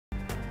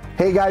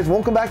Hey guys,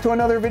 welcome back to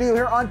another video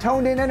here on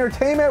Toned In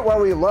Entertainment, where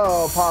we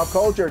love pop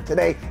culture.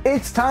 Today,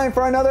 it's time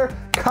for another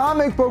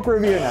comic book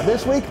review. Now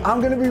this week, I'm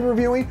going to be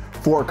reviewing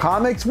 4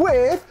 comics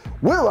with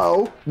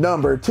Willow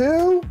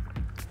 #2,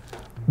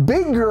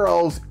 Big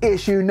Girls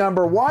issue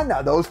 #1.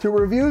 Now those 2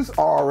 reviews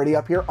are already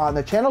up here on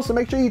the channel, so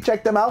make sure you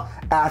check them out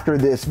after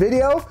this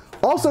video.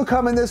 Also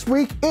coming this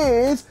week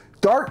is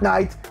Dark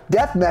Knight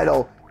Death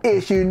Metal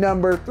issue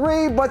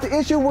 #3, but the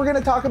issue we're going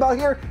to talk about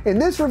here in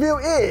this review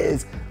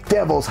is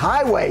Devil's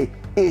Highway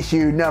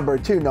issue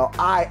 #2. Now,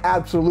 I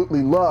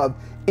absolutely loved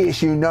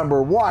issue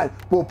 #1.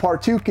 Will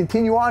part 2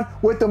 continue on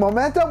with the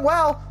momentum?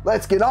 Well,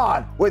 let's get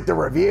on with the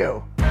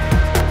review.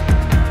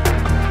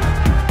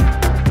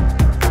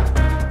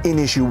 In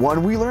issue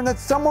 1, we learn that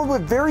someone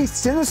with very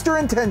sinister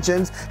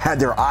intentions had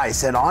their eyes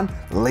set on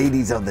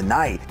ladies of the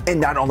night. And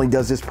not only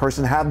does this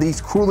person have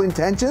these cruel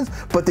intentions,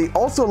 but they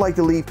also like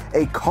to leave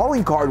a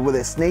calling card with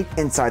a snake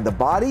inside the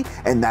body,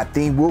 and that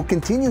theme will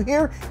continue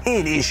here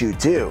in issue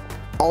 2.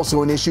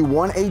 Also in issue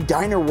 1, a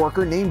diner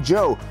worker named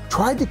Joe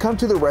tried to come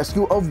to the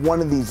rescue of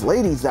one of these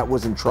ladies that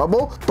was in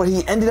trouble, but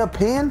he ended up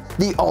paying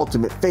the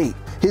ultimate fate.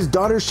 His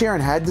daughter Sharon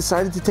had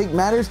decided to take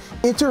matters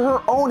into her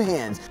own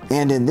hands,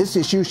 and in this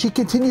issue she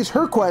continues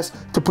her quest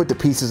to put the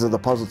pieces of the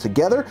puzzle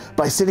together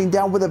by sitting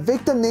down with a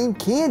victim named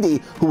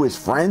Candy, who is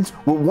friends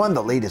with one of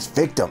the latest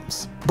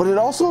victims. But it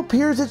also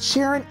appears that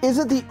Sharon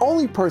isn't the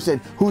only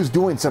person who is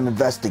doing some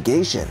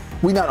investigation.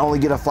 We not only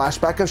get a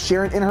flashback of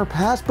Sharon in her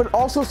past, but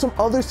also some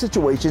other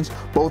situations,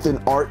 both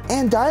in art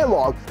and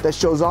dialogue, that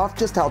shows off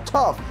just how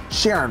tough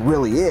Sharon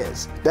really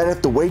is. That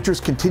if the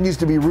waitress continues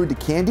to be rude to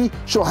Candy,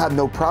 she'll have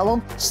no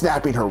problem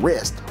snapping her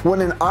wrist.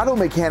 When an auto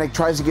mechanic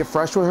tries to get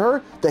fresh with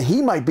her, that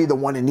he might be the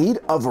one in need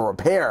of a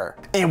repair.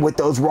 And with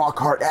those rock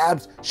hard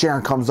abs,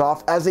 Sharon comes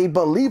off as a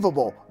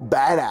believable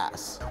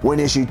badass. When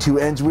issue 2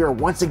 ends, we are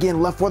once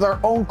again left with our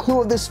own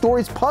clue of this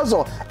story's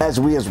puzzle, as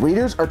we as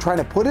readers are trying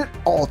to put it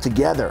all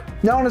together.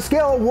 Now on a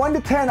scale of 1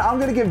 to 10, I'm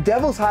going to give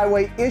Devil's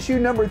Highway issue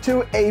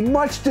 #2 a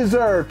much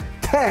deserved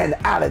 10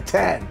 out of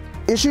 10.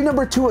 Issue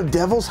 #2 of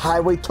Devil's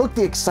Highway took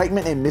the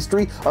excitement and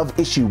mystery of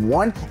issue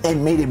 1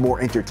 and made it more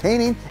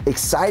entertaining,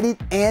 exciting,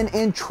 and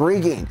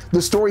intriguing.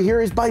 The story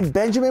here is by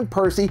Benjamin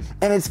Percy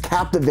and it's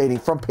captivating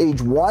from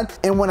page 1,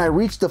 and when I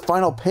reached the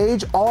final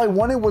page, all I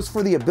wanted was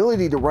for the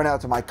ability to run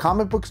out to my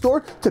comic book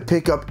store to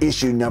pick up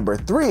issue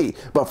 #3,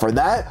 but for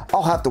that,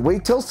 I'll have to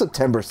wait till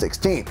September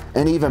 16th.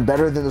 And even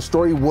better than the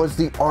story was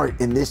the art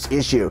in this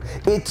issue.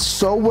 It's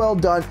so well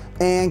done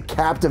and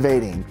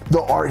captivating.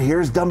 The art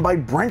here is done by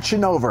Brent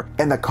Shinover,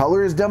 and the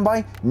color is done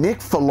by Nick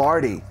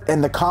Filardi,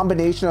 and the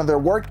combination of their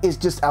work is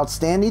just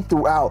outstanding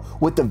throughout,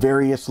 with the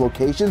various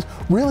locations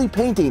really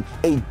painting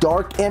a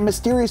dark and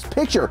mysterious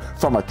picture,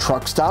 from a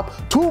truck stop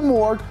to a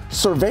morgue,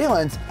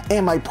 surveillance,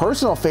 and my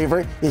personal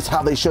favorite is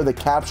how they show the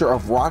capture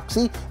of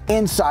Roxy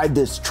inside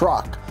this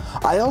truck.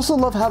 I also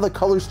love how the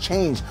colors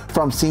change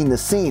from scene to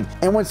scene,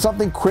 and when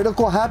something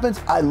critical happens,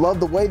 I love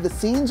the way the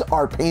scenes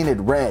are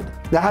painted red.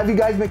 Now, have you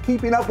guys been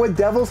keeping up with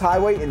Devil's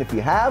Highway? And if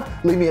you have,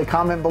 leave me a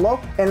comment below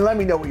and let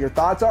me know what your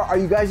thoughts are. Are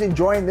you guys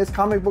enjoying this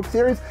comic book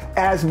series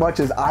as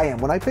much as I am?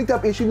 When I picked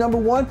up issue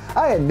 #1,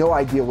 I had no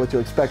idea what to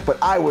expect, but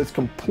I was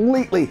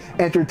completely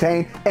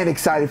entertained and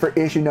excited for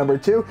issue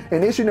 #2.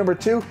 And issue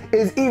 #2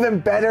 is even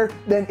better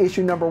than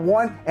issue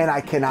 #1, and I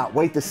cannot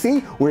wait to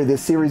see where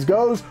this series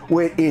goes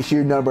with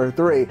issue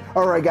 #3.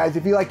 Alright guys,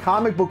 if you like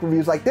comic book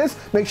reviews like this,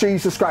 make sure you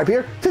subscribe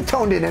here to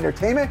Toned In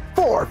Entertainment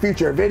for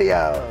future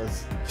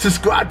videos.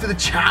 Subscribe to the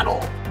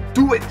channel.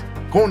 Do it.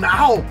 Go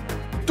now.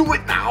 Do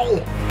it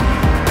now.